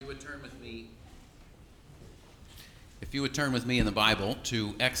If you would turn with me in the Bible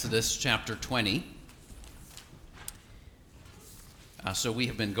to Exodus chapter 20. So we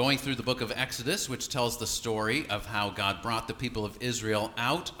have been going through the book of Exodus, which tells the story of how God brought the people of Israel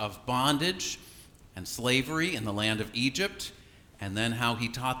out of bondage and slavery in the land of Egypt, and then how he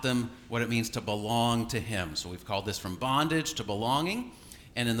taught them what it means to belong to him. So we've called this from bondage to belonging.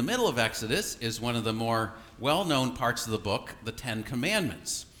 And in the middle of Exodus is one of the more well-known parts of the book, the Ten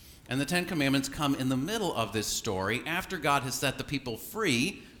Commandments. And the Ten Commandments come in the middle of this story after God has set the people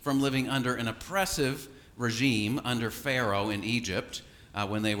free from living under an oppressive regime under Pharaoh in Egypt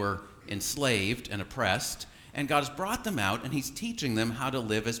when they were enslaved and oppressed. And God has brought them out, and he's teaching them how to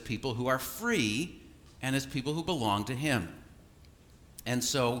live as people who are free and as people who belong to him. And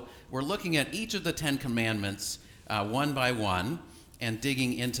so we're looking at each of the Ten Commandments one by one and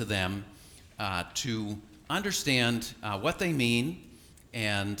digging into them to understand what they mean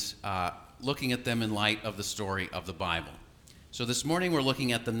and looking at them in light of the story of the Bible. So this morning we're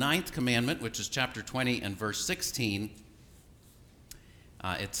looking at the 9th commandment, which is chapter 20 and verse 16.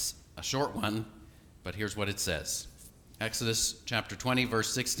 It's a short one, but here's what it says. Exodus chapter 20,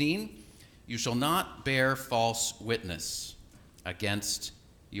 verse 16. You shall not bear false witness against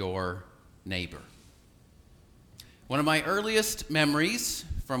your neighbor. One of my earliest memories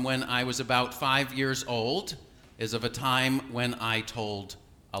from when I was about 5 years old is of a time when I told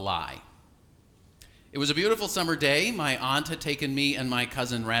a lie. It was a beautiful summer day. My aunt had taken me and my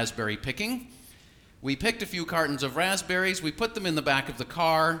cousin raspberry picking. We picked a few cartons of raspberries. We put them in the back of the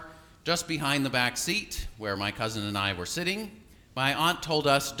car, just behind the back seat where my cousin and I were sitting. My aunt told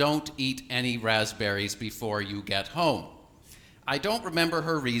us, "Don't eat any raspberries before you get home." I don't remember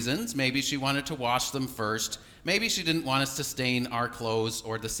her reasons. Maybe she wanted to wash them first. Maybe she didn't want us to stain our clothes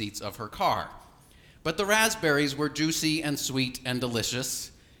or the seats of her car. But the raspberries were juicy and sweet and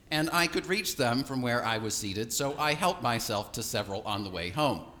delicious, and I could reach them from where I was seated, so I helped myself to several on the way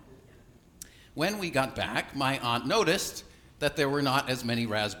home. When we got back, my aunt noticed that there were not as many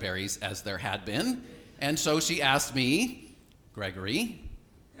raspberries as there had been, and so she asked me, "Gregory,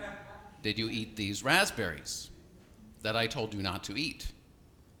 did you eat these raspberries that I told you not to eat?"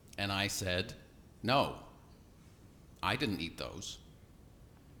 And I said, "No, I didn't eat those."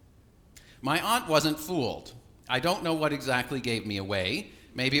 My aunt wasn't fooled. I don't know what exactly gave me away.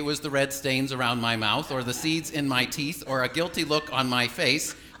 Maybe it was the red stains around my mouth, or the seeds in my teeth, or a guilty look on my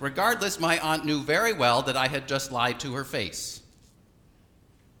face. Regardless, my aunt knew very well that I had just lied to her face.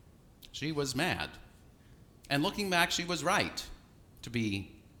 She was mad. And looking back, she was right to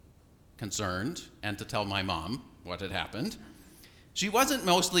be concerned and to tell my mom what had happened. She wasn't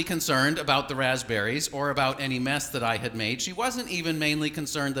mostly concerned about the raspberries or about any mess that I had made. She wasn't even mainly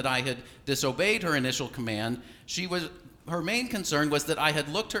concerned that I had disobeyed her initial command. Her main concern was that I had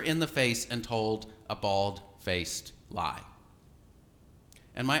looked her in the face and told a bald-faced lie.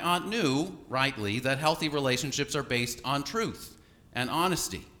 And my aunt knew, rightly, that healthy relationships are based on truth and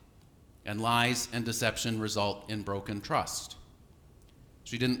honesty, and lies and deception result in broken trust.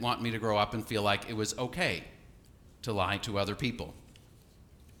 She didn't want me to grow up and feel like it was okay to lie to other people.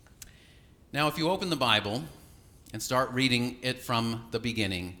 Now, if you open the Bible and start reading it from the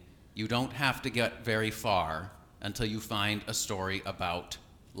beginning, you don't have to get very far until you find a story about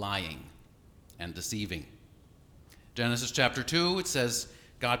lying and deceiving. Genesis chapter 2, it says,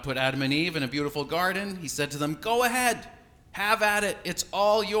 God put Adam and Eve in a beautiful garden. He said to them, "Go ahead, have at it. It's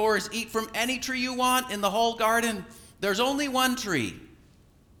all yours. Eat from any tree you want in the whole garden. There's only one tree,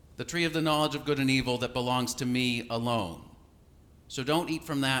 the tree of the knowledge of good and evil that belongs to me alone. So don't eat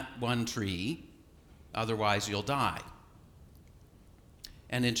from that one tree, otherwise you'll die."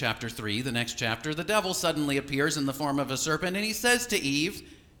 And in chapter 3, the next chapter, the devil suddenly appears in the form of a serpent, and he says to Eve,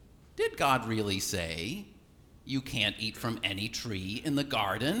 "Did God really say you can't eat from any tree in the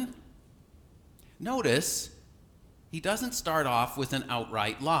garden?" Notice, he doesn't start off with an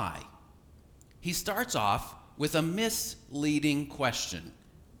outright lie. He starts off with a misleading question.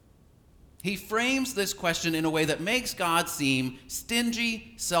 He frames this question in a way that makes God seem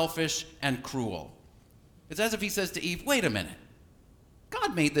stingy, selfish, and cruel. It's as if he says to Eve, "Wait a minute.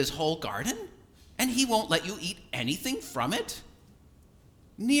 God made this whole garden, and he won't let you eat anything from it?"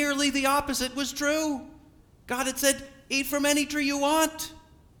 Nearly the opposite was true. God had said, "Eat from any tree you want."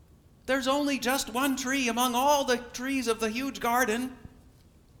 There's only just one tree among all the trees of the huge garden.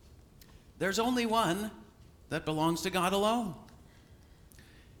 There's only one that belongs to God alone.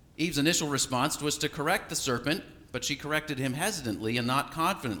 Eve's initial response was to correct the serpent, but she corrected him hesitantly and not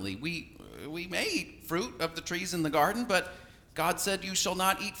confidently. We may eat fruit of the trees in the garden, but God said, "You shall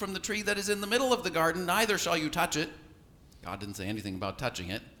not eat from the tree that is in the middle of the garden, neither shall you touch it." God didn't say anything about touching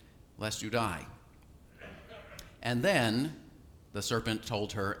it, lest you die. And then the serpent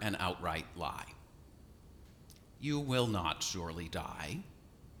told her an outright lie. "You will not surely die,"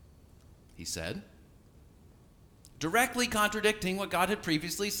 he said, directly contradicting what God had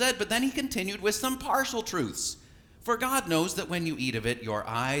previously said. But then he continued with some partial truths. "For God knows that when you eat of it, your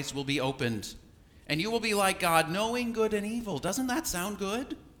eyes will be opened, and you will be like God, knowing good and evil." Doesn't that sound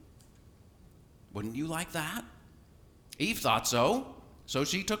good? Wouldn't you like that? Eve thought so, so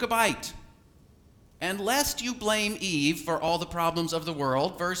she took a bite. "And lest you blame Eve for all the problems of the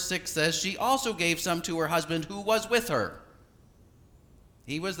world," verse 6 says, "she also gave some to her husband who was with her."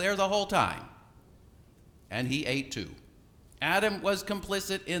 He was there the whole time, and he ate too. Adam was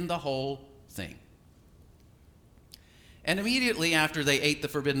complicit in the whole thing. And immediately after they ate the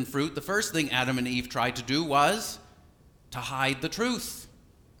forbidden fruit, the first thing Adam and Eve tried to do was to hide the truth.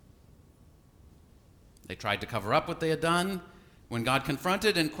 They tried to cover up what they had done. When God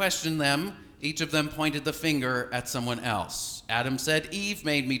confronted and questioned them, each of them pointed the finger at someone else. Adam said, "Eve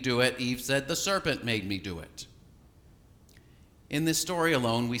made me do it." Eve said, "The serpent made me do it." In this story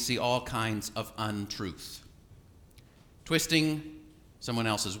alone, we see all kinds of untruth. Twisting someone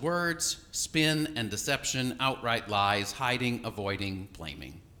else's words, spin and deception, outright lies, hiding, avoiding,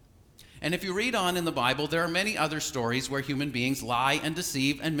 blaming. And if you read on in the Bible, there are many other stories where human beings lie and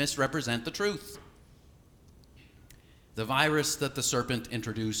deceive and misrepresent the truth. The virus that the serpent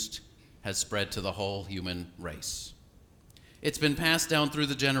introduced has spread to the whole human race. It's been passed down through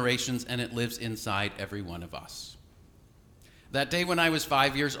the generations, and it lives inside every one of us. That day when I was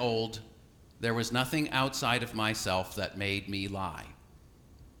 5 years old, there was nothing outside of myself that made me lie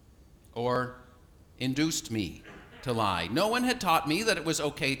or induced me to lie. No one had taught me that it was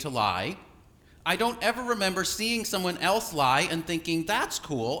okay to lie. I don't ever remember seeing someone else lie and thinking, "That's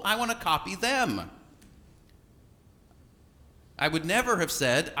cool, I want to copy them." I would never have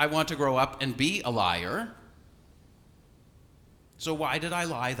said, "I want to grow up and be a liar." So why did I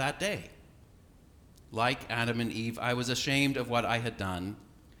lie that day? Like Adam and Eve, I was ashamed of what I had done.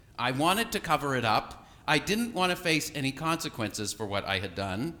 I wanted to cover it up. I didn't want to face any consequences for what I had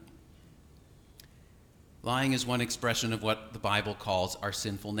done. Lying is one expression of what the Bible calls our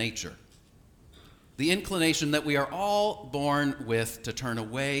sinful nature. The inclination that we are all born with to turn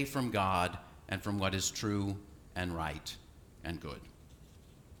away from God and from what is true and right and good.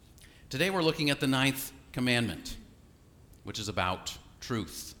 Today we're looking at the 9th commandment, which is about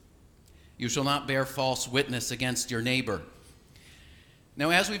truth. You shall not bear false witness against your neighbor.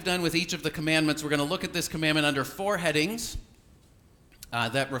 Now, as we've done with each of the commandments, we're going to look at this commandment under 4 headings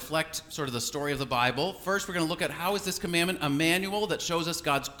that reflect sort of the story of the Bible. First, we're going to look at how is this commandment a manual that shows us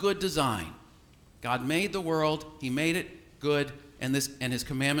God's good design. God made the world, he made it good, and his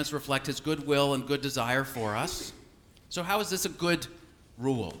commandments reflect his good will and good desire for us. So how is this a good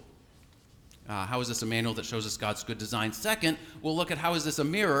rule? How is this a manual that shows us God's good design? Second, we'll look at how is this a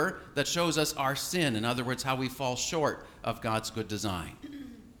mirror that shows us our sin. In other words, how we fall short of God's good design.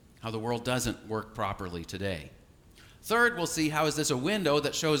 How the world doesn't work properly today. Third, we'll see how is this a window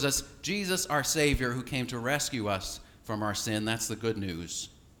that shows us Jesus, our Savior, who came to rescue us from our sin. That's the good news.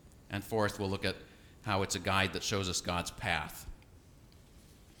 And fourth, we'll look at how it's a guide that shows us God's path.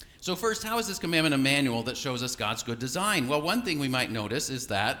 So first, how is this commandment a manual that shows us God's good design? Well, one thing we might notice is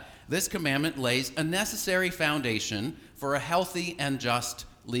that this commandment lays a necessary foundation for a healthy and just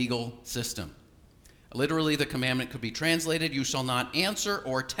legal system. Literally, the commandment could be translated, "You shall not answer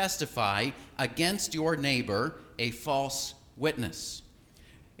or testify against your neighbor a false witness."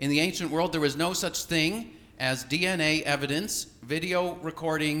 In the ancient world, there was no such thing as DNA evidence, video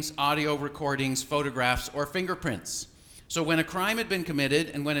recordings, audio recordings, photographs, or fingerprints. So when a crime had been committed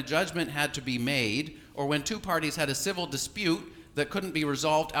and when a judgment had to be made, or when two parties had a civil dispute that couldn't be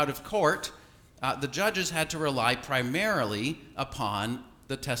resolved out of court, the judges had to rely primarily upon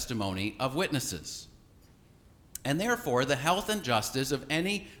the testimony of witnesses. And therefore, the health and justice of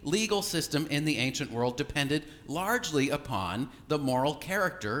any legal system in the ancient world depended largely upon the moral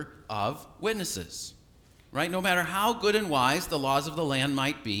character of witnesses. Right? No matter how good and wise the laws of the land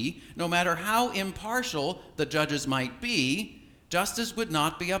might be, no matter how impartial the judges might be, justice would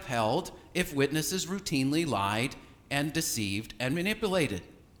not be upheld if witnesses routinely lied and deceived and manipulated.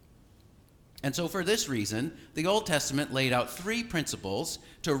 And so for this reason, the Old Testament laid out 3 principles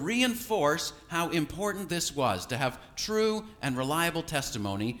to reinforce how important this was, to have true and reliable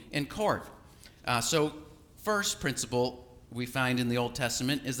testimony in court. So first principle we find in the Old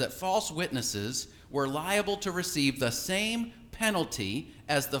Testament is that false witnesses were liable to receive the same penalty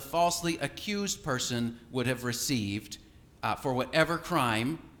as the falsely accused person would have received for whatever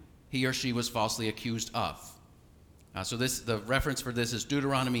crime he or she was falsely accused of. So the reference for this is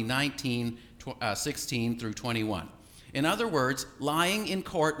Deuteronomy 19, 16 through 21. In other words, lying in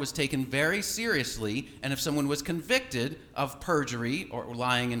court was taken very seriously, and if someone was convicted of perjury or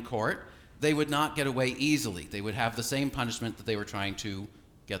lying in court, they would not get away easily. They would have the same punishment that they were trying to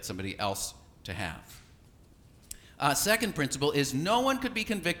get somebody else to have. Second principle is no one could be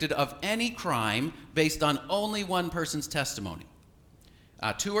convicted of any crime based on only one person's testimony.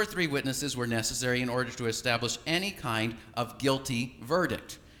 2 or 3 witnesses were necessary in order to establish any kind of guilty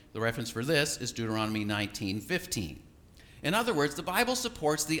verdict. The reference for this is Deuteronomy 19:15. In other words, the Bible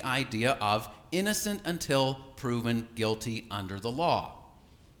supports the idea of innocent until proven guilty under the law.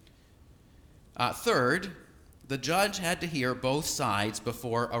 Third, the judge had to hear both sides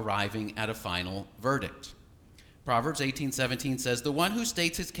before arriving at a final verdict. Proverbs 18:17 says, "The one who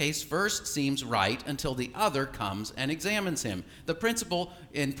states his case first seems right until the other comes and examines him." The principle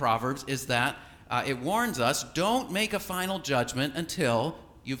in Proverbs is that it warns us, don't make a final judgment until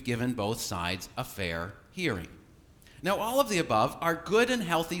you've given both sides a fair hearing. Now, all of the above are good and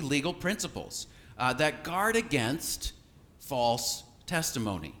healthy legal principles that guard against false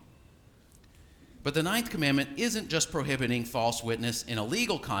testimony. But the 9th commandment isn't just prohibiting false witness in a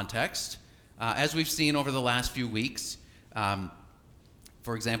legal context. As we've seen over the last few weeks,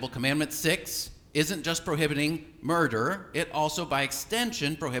 for example, Commandment 6 isn't just prohibiting murder, it also, by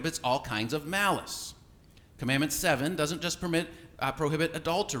extension, prohibits all kinds of malice. Commandment 7 doesn't just prohibit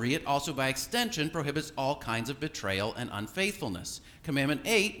adultery, it also, by extension, prohibits all kinds of betrayal and unfaithfulness. Commandment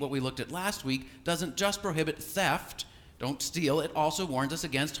 8, what we looked at last week, doesn't just prohibit theft, don't steal, it also warns us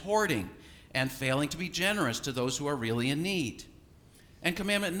against hoarding and failing to be generous to those who are really in need. And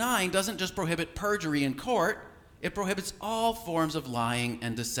Commandment 9 doesn't just prohibit perjury in court, it prohibits all forms of lying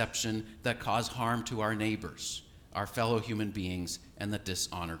and deception that cause harm to our neighbors, our fellow human beings, and that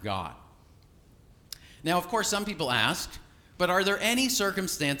dishonor God. Now, of course, some people ask, but are there any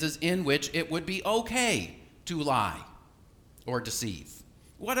circumstances in which it would be okay to lie or deceive?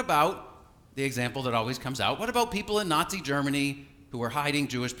 What about the example that always comes out? What about people in Nazi Germany who were hiding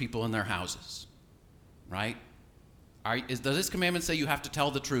Jewish people in their houses, right? Does this commandment say you have to tell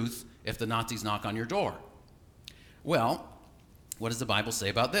the truth if the Nazis knock on your door? Well, what does the Bible say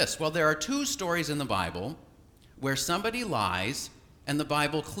about this? Well, there are 2 stories in the Bible where somebody lies and the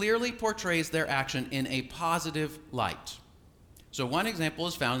Bible clearly portrays their action in a positive light. So one example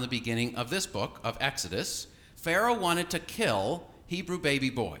is found in the beginning of this book of Exodus. Pharaoh wanted to kill Hebrew baby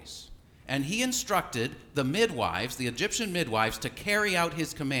boys, and he instructed the midwives, the Egyptian midwives, to carry out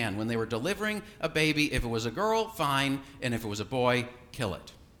his command. When they were delivering a baby, if it was a girl, fine, and if it was a boy, kill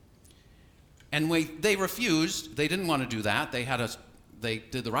it. And when they refused, they didn't want to do that. They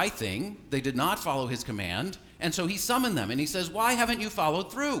did the right thing. They did not follow his command, and so he summoned them, and he says, "Why haven't you followed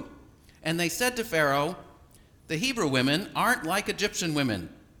through?" And they said to Pharaoh, "The Hebrew women aren't like Egyptian women.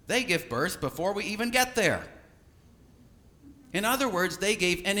 They give birth before we even get there." In other words, they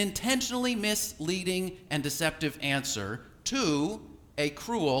gave an intentionally misleading and deceptive answer to a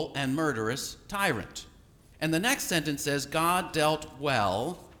cruel and murderous tyrant. And the next sentence says, God dealt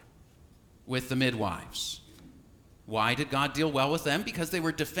well with the midwives. Why did God deal well with them? Because they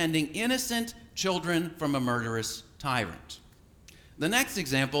were defending innocent children from a murderous tyrant. The next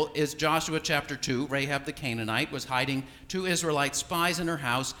example is Joshua chapter 2. Rahab the Canaanite was hiding 2 Israelite spies in her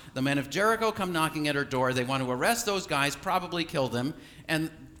house. The men of Jericho come knocking at her door. They want to arrest those guys, probably kill them. And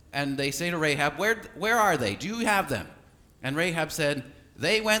they say to Rahab, where are they? Do you have them? And Rahab said,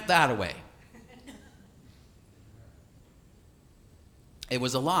 they went that way. It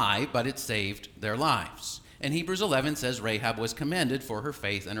was a lie, but it saved their lives. And Hebrews 11 says Rahab was commended for her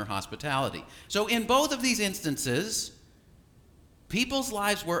faith and her hospitality. So in both of these instances, people's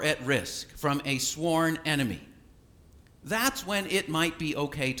lives were at risk from a sworn enemy. That's when it might be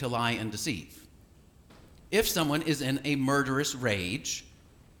okay to lie and deceive. If someone is in a murderous rage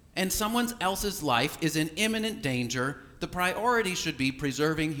and someone else's life is in imminent danger, the priority should be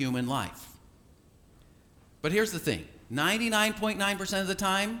preserving human life. But here's the thing, 99.9% of the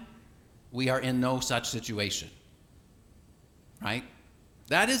time, we are in no such situation, right?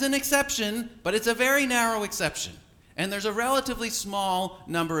 That is an exception, but it's a very narrow exception. And there's a relatively small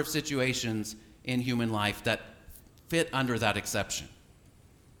number of situations in human life that fit under that exception.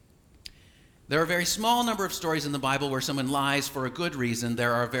 There are a very small number of stories in the Bible where someone lies for a good reason.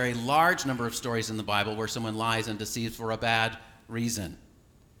 There are a very large number of stories in the Bible where someone lies and deceives for a bad reason.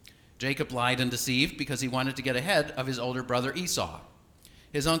 Jacob lied and deceived because he wanted to get ahead of his older brother Esau.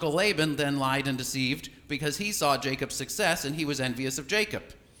 His uncle Laban then lied and deceived because he saw Jacob's success and he was envious of Jacob.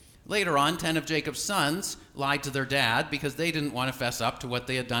 Later on, 10 of Jacob's sons lied to their dad because they didn't want to fess up to what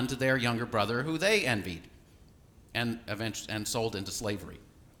they had done to their younger brother, who they envied and sold into slavery.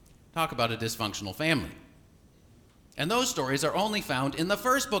 Talk about a dysfunctional family. And those stories are only found in the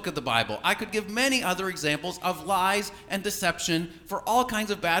first book of the Bible. I could give many other examples of lies and deception for all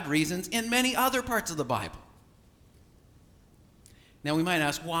kinds of bad reasons in many other parts of the Bible. Now we might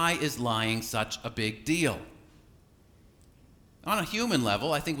ask, why is lying such a big deal? On a human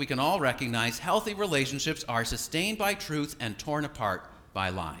level, I think we can all recognize healthy relationships are sustained by truth and torn apart by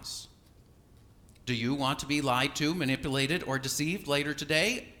lies. Do you want to be lied to, manipulated, or deceived later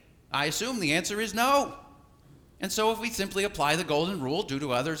today? I assume the answer is no. And so if we simply apply the golden rule, do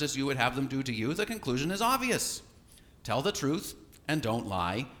to others as you would have them do to you, the conclusion is obvious. Tell the truth and don't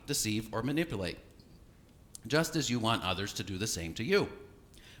lie, deceive, or manipulate, just as you want others to do the same to you.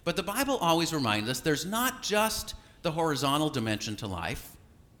 But the Bible always reminds us there's not just the horizontal dimension to life,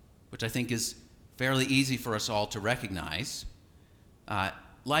 which I think is fairly easy for us all to recognize.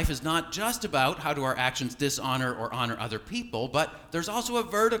 Life is not just about how do our actions dishonor or honor other people, but there's also a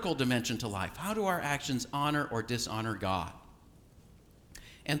vertical dimension to life. How do our actions honor or dishonor God?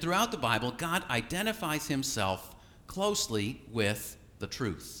 And throughout the Bible, God identifies himself closely with the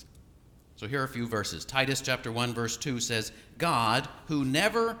truth. So here are a few verses. Titus chapter 1, verse 2 says, God, who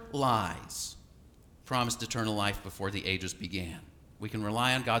never lies, promised eternal life before the ages began. We can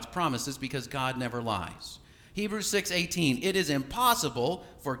rely on God's promises because God never lies. Hebrews 6:18, it is impossible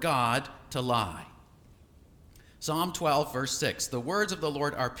for God to lie. Psalm 12, verse 6, the words of the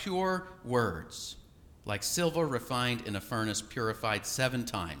Lord are pure words, like silver refined in a furnace, purified 7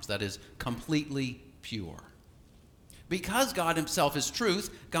 times. That is completely pure. Because God himself is truth,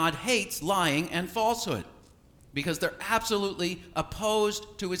 God hates lying and falsehood, because they're absolutely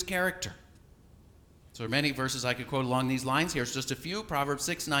opposed to his character. So there are many verses I could quote along these lines. Here's just a few. Proverbs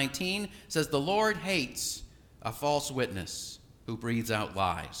 6:19 says, the Lord hates a false witness who breathes out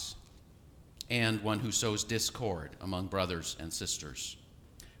lies, and one who sows discord among brothers and sisters.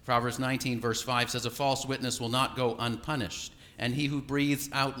 Proverbs 19, verse 5 says, a false witness will not go unpunished, and he who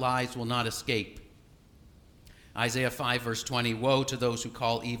breathes out lies will not escape. Isaiah 5, verse 20, woe to those who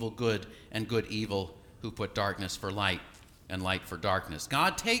call evil good and good evil, who put darkness for light and light for darkness.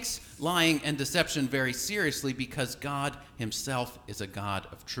 God takes lying and deception very seriously because God himself is a God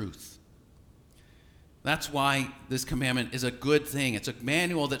of truth. That's why this commandment is a good thing. It's a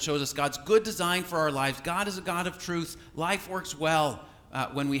manual that shows us God's good design for our lives. God is a God of truth. Life works well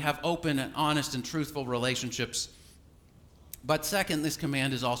when we have open and honest and truthful relationships. But second, this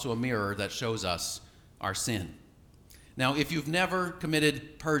command is also a mirror that shows us our sin. Now, if you've never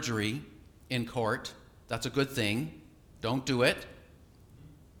committed perjury in court, that's a good thing. Don't do it.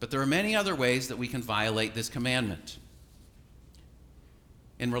 But there are many other ways that we can violate this commandment.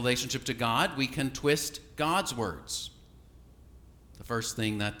 In relationship to God, we can twist God's words. The first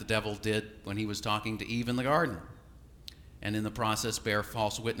thing that the devil did when he was talking to Eve in the garden, and in the process bear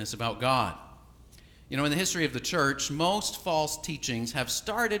false witness about God. You know, in the history of the church, most false teachings have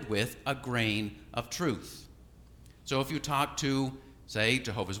started with a grain of truth. So if you talk to, say,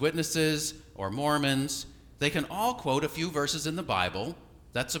 Jehovah's Witnesses or Mormons, they can all quote a few verses in the Bible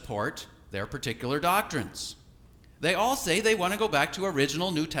that support their particular doctrines. They all say they want to go back to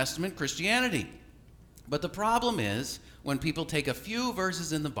original New Testament Christianity. But the problem is when people take a few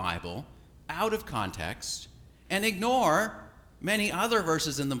verses in the Bible out of context and ignore many other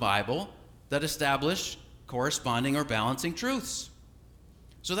verses in the Bible that establish corresponding or balancing truths.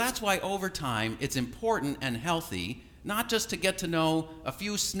 So that's why over time it's important and healthy not just to get to know a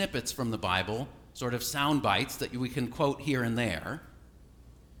few snippets from the Bible, sort of sound bites that we can quote here and there,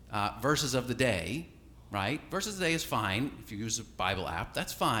 verses of the day, right? Verses of the day is fine. If you use a Bible app,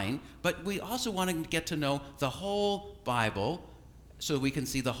 that's fine. But we also want to get to know the whole Bible so we can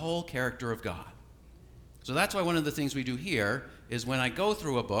see the whole character of God. So that's why one of the things we do here is when I go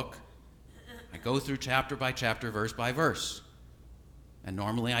through a book, I go through chapter by chapter, verse by verse. And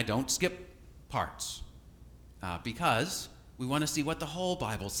normally I don't skip parts because we want to see what the whole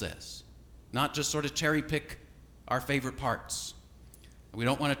Bible says, not just sort of cherry pick our favorite parts. We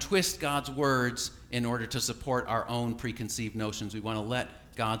don't want to twist God's words in order to support our own preconceived notions. We want to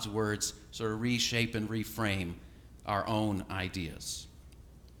let God's words sort of reshape and reframe our own ideas.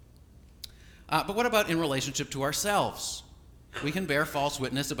 But what about in relationship to ourselves? We can bear false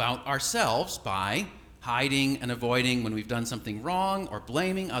witness about ourselves by hiding and avoiding when we've done something wrong, or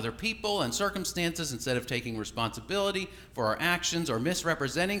blaming other people and circumstances instead of taking responsibility for our actions, or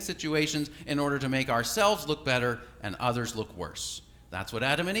misrepresenting situations in order to make ourselves look better and others look worse. That's what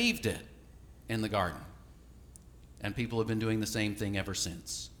Adam and Eve did in the garden. And people have been doing the same thing ever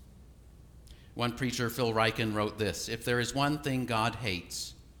since. One preacher, Phil Ryken, wrote this: if there is one thing God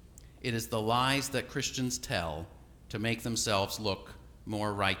hates, it is the lies that Christians tell to make themselves look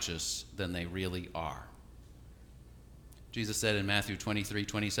more righteous than they really are. Jesus said in Matthew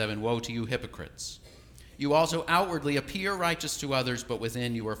 23:27, "Woe to you hypocrites! You also outwardly appear righteous to others, but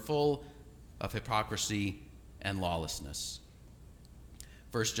within you are full of hypocrisy and lawlessness."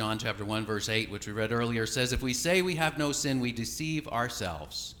 1 John chapter 1, verse 8, which we read earlier, says, "If we say we have no sin, we deceive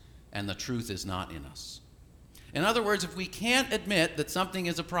ourselves, and the truth is not in us." In other words, if we can't admit that something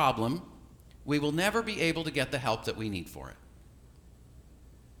is a problem, we will never be able to get the help that we need for it.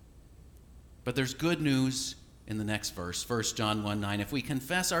 But there's good news in the next verse, 1 John 1:9. "If we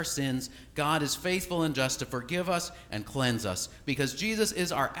confess our sins, God is faithful and just to forgive us and cleanse us, because Jesus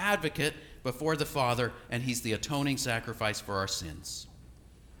is our advocate before the Father, and he's the atoning sacrifice for our sins."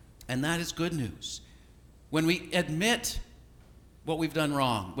 And that is good news. When we admit what we've done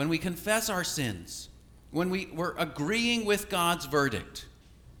wrong, when we confess our sins, when we're agreeing with God's verdict,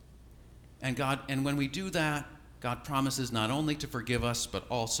 and when we do that, God promises not only to forgive us, but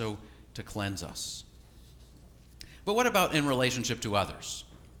also to cleanse us. But what about in relationship to others?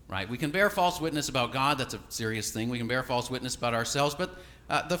 Right? We can bear false witness about God. That's a serious thing. We can bear false witness about ourselves. But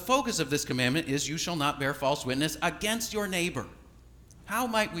the focus of this commandment is you shall not bear false witness against your neighbor. How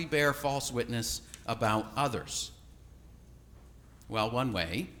might we bear false witness about others? Well, one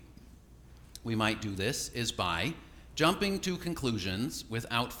way we might do this is by jumping to conclusions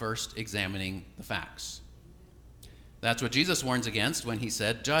without first examining the facts. That's what Jesus warns against when he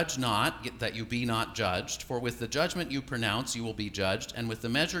said, "Judge not, that you be not judged, for with the judgment you pronounce you will be judged, and with the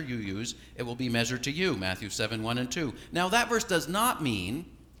measure you use it will be measured to you." Matthew 7:1-2. Now that verse does not mean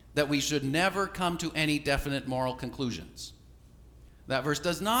that we should never come to any definite moral conclusions. That verse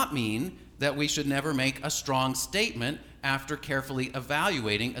does not mean that we should never make a strong statement after carefully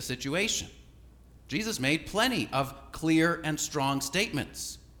evaluating a situation. Jesus made plenty of clear and strong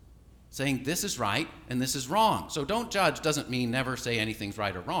statements, saying this is right and this is wrong. So don't judge doesn't mean never say anything's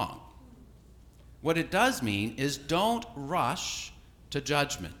right or wrong. What it does mean is don't rush to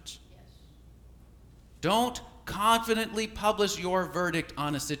judgment. Don't confidently publish your verdict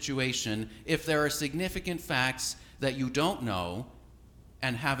on a situation if there are significant facts that you don't know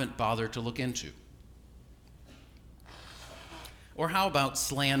and haven't bothered to look into. Or how about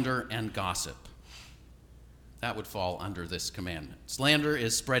slander and gossip? That would fall under this commandment. Slander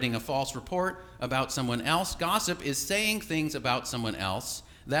is spreading a false report about someone else. Gossip is saying things about someone else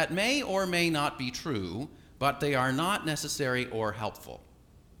that may or may not be true, but they are not necessary or helpful.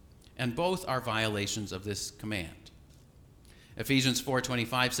 And both are violations of this command. Ephesians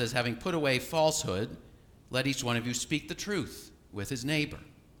 4:25 says, "Having put away falsehood, let each one of you speak the truth with his neighbor."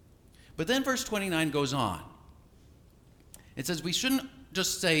 But then verse 29 goes on. It says we shouldn't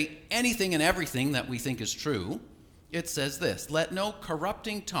just say anything and everything that we think is true. It says this, "Let no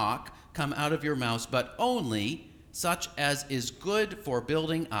corrupting talk come out of your mouths, but only such as is good for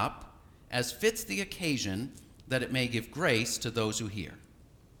building up, as fits the occasion, that it may give grace to those who hear."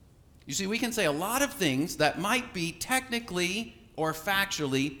 You see, we can say a lot of things that might be technically or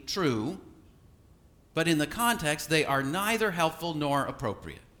factually true, but in the context, they are neither helpful nor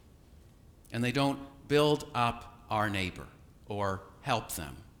appropriate. And they don't build up our neighbor or help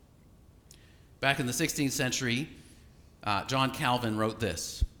them. Back in the 16th century, John Calvin wrote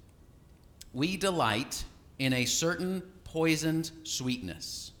this, "We delight in a certain poisoned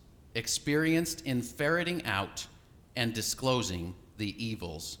sweetness, experienced in ferreting out and disclosing the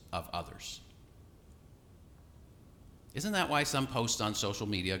evils of others." Isn't that why some posts on social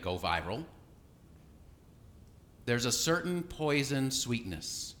media go viral? There's a certain poisoned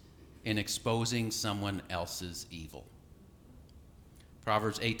sweetness in exposing someone else's evil.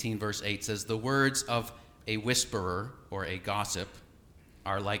 Proverbs 18 verse 8 says, "The words of a whisperer or a gossip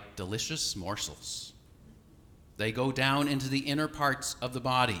are like delicious morsels. They go down into the inner parts of the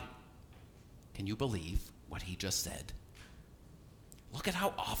body." Can you believe what he just said? Look at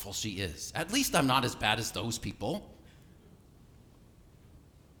how awful she is. At least I'm not as bad as those people.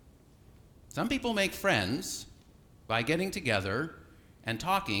 Some people make friends by getting together and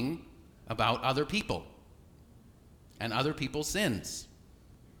talking about other people and other people's sins.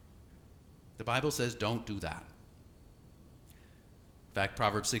 The Bible says don't do that. In fact,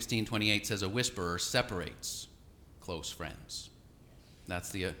 Proverbs 16:28 says a whisperer separates close friends.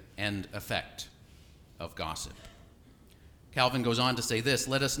 That's the end effect of gossip. Calvin goes on to say this,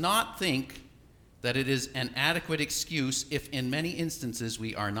 "Let us not think that it is an adequate excuse if in many instances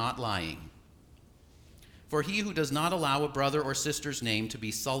we are not lying. For he who does not allow a brother or sister's name to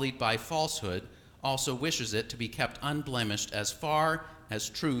be sullied by falsehood also wishes it to be kept unblemished as far as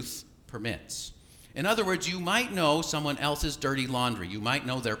truth permits." In other words, you might know someone else's dirty laundry. You might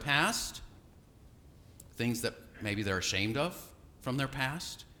know their past, things that maybe they're ashamed of, from their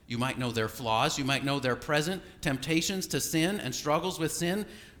past. You might know their flaws. You might know their present temptations to sin and struggles with sin.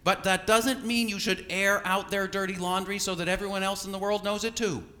 But that doesn't mean you should air out their dirty laundry so that everyone else in the world knows it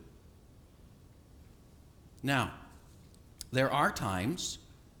too. Now, there are times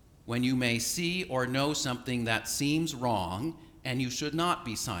when you may see or know something that seems wrong, and you should not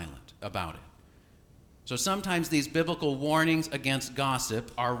be silent about it. So sometimes these biblical warnings against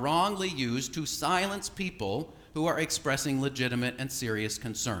gossip are wrongly used to silence people who are expressing legitimate and serious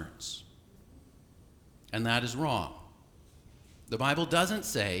concerns. And that is wrong. The Bible doesn't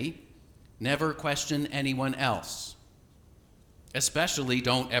say, never question anyone else. Especially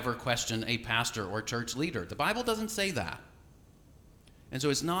don't ever question a pastor or church leader. The Bible doesn't say that. And so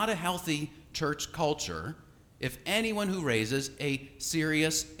it's not a healthy church culture if anyone who raises a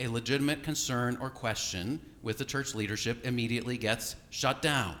serious, a legitimate concern or question with the church leadership immediately gets shut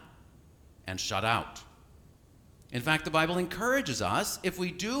down and shut out. In fact, the Bible encourages us, if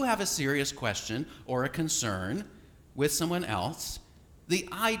we do have a serious question or a concern with someone else, the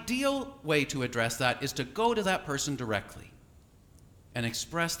ideal way to address that is to go to that person directly and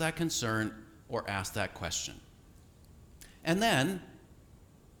express that concern or ask that question. And then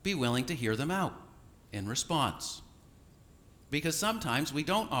be willing to hear them out in response. Because sometimes we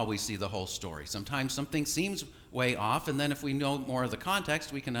don't always see the whole story. Sometimes something seems way off, and then if we know more of the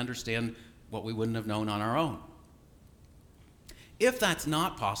context, we can understand what we wouldn't have known on our own. If that's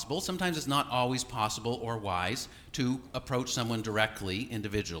not possible, sometimes it's not always possible or wise to approach someone directly,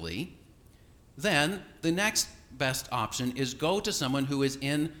 individually, then the next best option is go to someone who is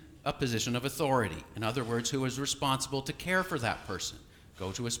in a position of authority. In other words, who is responsible to care for that person.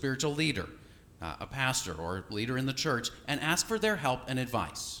 Go to a spiritual leader, a pastor or leader in the church, and ask for their help and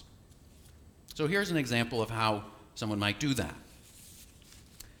advice. So here's an example of how someone might do that.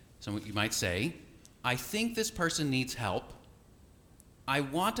 So you might say, I think this person needs help. I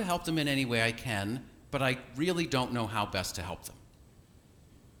want to help them in any way I can, but I really don't know how best to help them.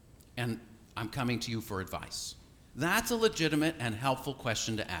 And I'm coming to you for advice. That's a legitimate and helpful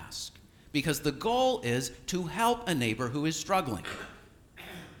question to ask, because the goal is to help a neighbor who is struggling.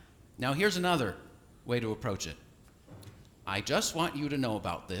 Now, here's another way to approach it. I just want you to know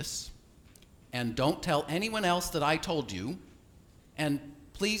about this, and don't tell anyone else that I told you, and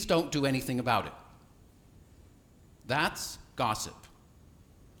please don't do anything about it. That's gossip,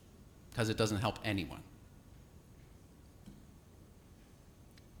 because it doesn't help anyone.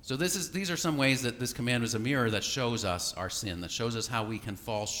 So these are some ways that this command is a mirror that shows us our sin, that shows us how we can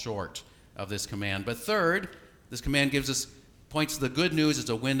fall short of this command. But third, this command points to the good news. It's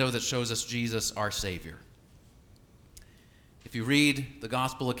a window that shows us Jesus, our Savior. If you read the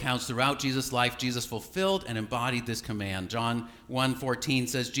gospel accounts throughout Jesus' life, Jesus fulfilled and embodied this command. John 1:14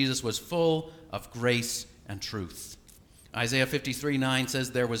 says Jesus was full of grace and truth. Isaiah 53:9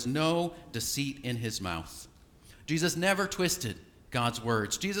 says there was no deceit in his mouth. Jesus never twisted God's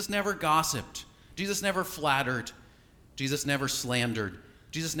words. Jesus never gossiped. Jesus never flattered. Jesus never slandered.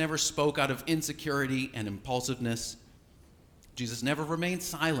 Jesus never spoke out of insecurity and impulsiveness. Jesus never remained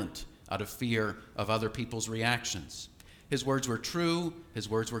silent out of fear of other people's reactions. His words were true, his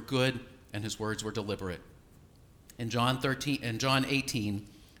words were good, and his words were deliberate. In John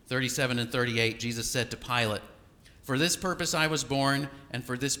 18:37 and 38, Jesus said to Pilate, "For this purpose I was born, and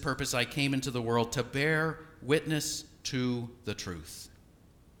for this purpose I came into the world, to bear witness to the truth.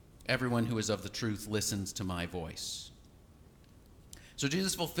 Everyone who is of the truth listens to my voice." So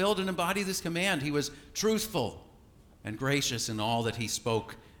Jesus fulfilled and embodied this command. He was truthful and gracious in all that he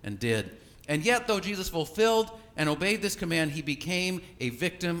spoke and did. And yet, though Jesus fulfilled and obeyed this command, he became a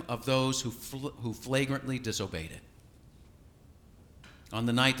victim of those who flagrantly disobeyed it. On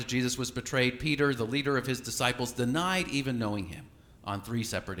the night that Jesus was betrayed, Peter, the leader of his disciples, denied even knowing him on 3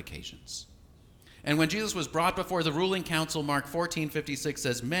 separate occasions. And when Jesus was brought before the ruling council, Mark 14:56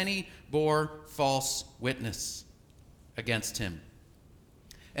 says, many bore false witness against him.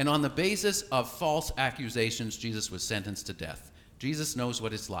 And on the basis of false accusations, Jesus was sentenced to death. Jesus knows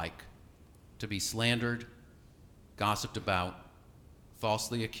what it's like to be slandered, gossiped about,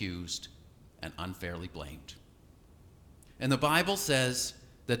 falsely accused, and unfairly blamed. And the Bible says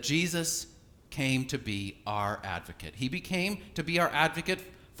that Jesus came to be our advocate. He became to be our advocate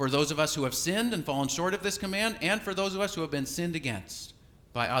for those of us who have sinned and fallen short of this command, and for those of us who have been sinned against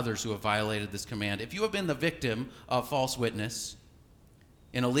by others who have violated this command. If you have been the victim of false witness,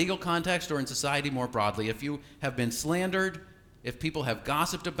 in a legal context or in society more broadly, if you have been slandered, if people have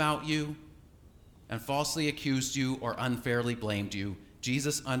gossiped about you and falsely accused you or unfairly blamed you,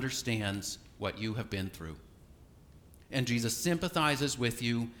 Jesus understands what you have been through. And Jesus sympathizes with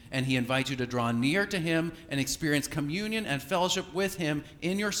you, and he invites you to draw near to him and experience communion and fellowship with him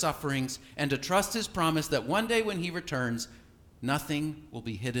in your sufferings, and to trust his promise that one day when he returns, nothing will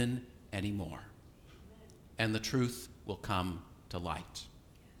be hidden anymore, and the truth will come to light.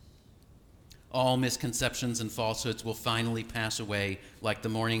 All misconceptions and falsehoods will finally pass away like the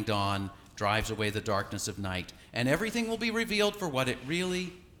morning dawn drives away the darkness of night, and everything will be revealed for what it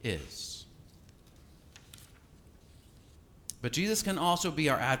really is. But Jesus can also be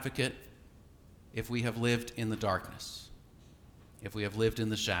our advocate if we have lived in the darkness, if we have lived in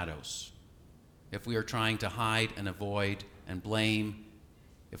the shadows, if we are trying to hide and avoid and blame,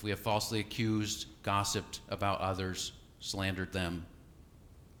 if we have falsely accused, gossiped about others, slandered them.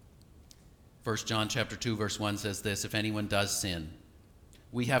 1 John chapter 2, verse 1 says this, if anyone does sin,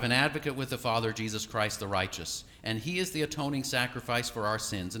 we have an advocate with the Father, Jesus Christ the righteous, and he is the atoning sacrifice for our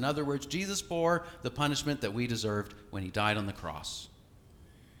sins. In other words, Jesus bore the punishment that we deserved when he died on the cross.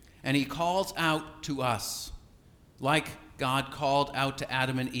 And he calls out to us, like God called out to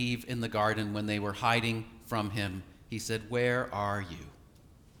Adam and Eve in the garden when they were hiding from him. He said, where are you?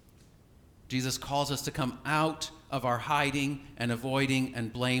 Jesus calls us to come out of our hiding and avoiding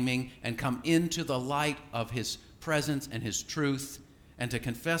and blaming and come into the light of his presence and his truth, and to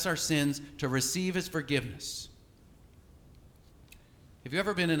confess our sins, to receive his forgiveness. Have you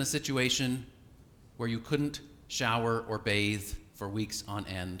ever been in a situation where you couldn't shower or bathe for weeks on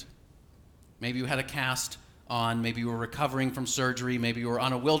end? Maybe you had a cast on, maybe you were recovering from surgery, maybe you were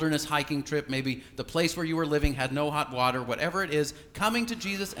on a wilderness hiking trip, maybe the place where you were living had no hot water. Whatever it is, coming to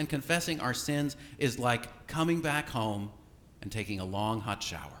Jesus and confessing our sins is like coming back home and taking a long hot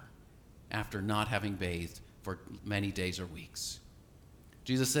shower after not having bathed for many days or weeks.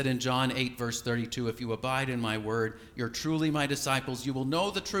 Jesus said in John 8, verse 32, if you abide in my word, you're truly my disciples. You will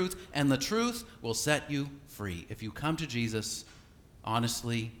know the truth, and the truth will set you free. If you come to Jesus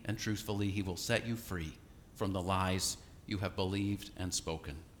honestly and truthfully, he will set you free from the lies you have believed and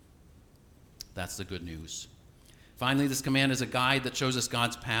spoken. That's the good news. Finally, this command is a guide that shows us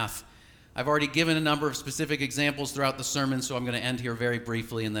God's path. I've already given a number of specific examples throughout the sermon, so I'm going to end here very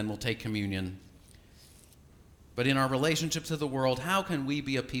briefly, and then we'll take communion. But in our relationship to the world, how can we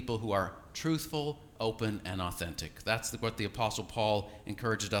be a people who are truthful, open, and authentic? That's what the Apostle Paul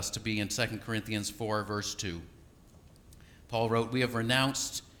encouraged us to be in 2 Corinthians 4, verse 2. Paul wrote, we have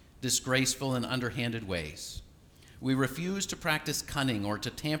renounced disgraceful and underhanded ways. We refuse to practice cunning or to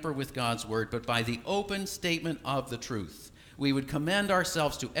tamper with God's word, but by the open statement of the truth, we would commend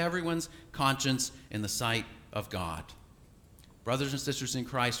ourselves to everyone's conscience in the sight of God. Brothers and sisters in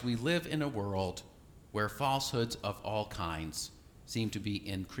Christ, we live in a world where falsehoods of all kinds seem to be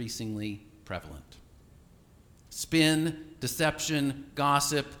increasingly prevalent. Spin, deception,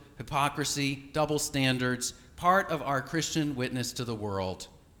 gossip, hypocrisy, double standards. Part of our Christian witness to the world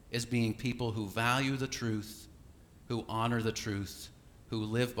is being people who value the truth, who honor the truth, who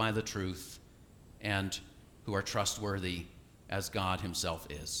live by the truth, and who are trustworthy as God himself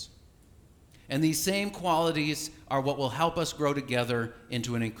is. And these same qualities are what will help us grow together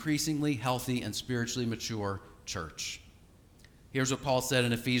into an increasingly healthy and spiritually mature church. Here's what Paul said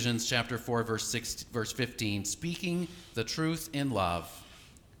in Ephesians chapter 4, verse 15. Speaking the truth in love,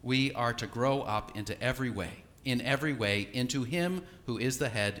 we are to grow up in every way, into him who is the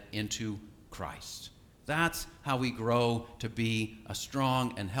head, into Christ. That's how we grow to be a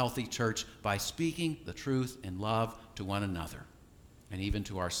strong and healthy church, by speaking the truth in love to one another. And even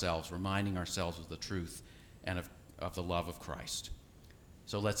to ourselves, reminding ourselves of the truth and of the love of Christ.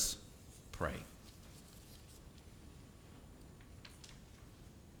 So let's pray.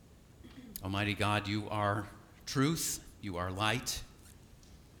 Almighty God, you are truth, you are light.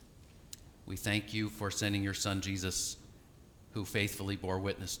 We thank you for sending your Son Jesus, who faithfully bore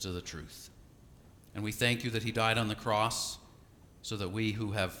witness to the truth. And we thank you that he died on the cross so that we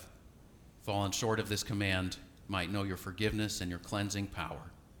who have fallen short of this command might know your forgiveness and your cleansing power.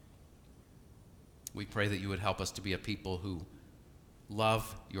 We pray that you would help us to be a people who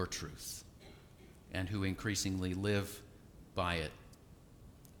love your truth and who increasingly live by it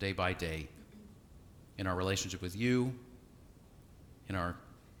day by day in our relationship with you, in our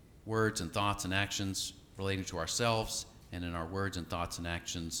words and thoughts and actions relating to ourselves, and in our words and thoughts and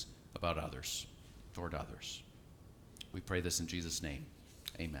actions about others, toward others. We pray this in Jesus' name.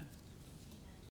 Amen.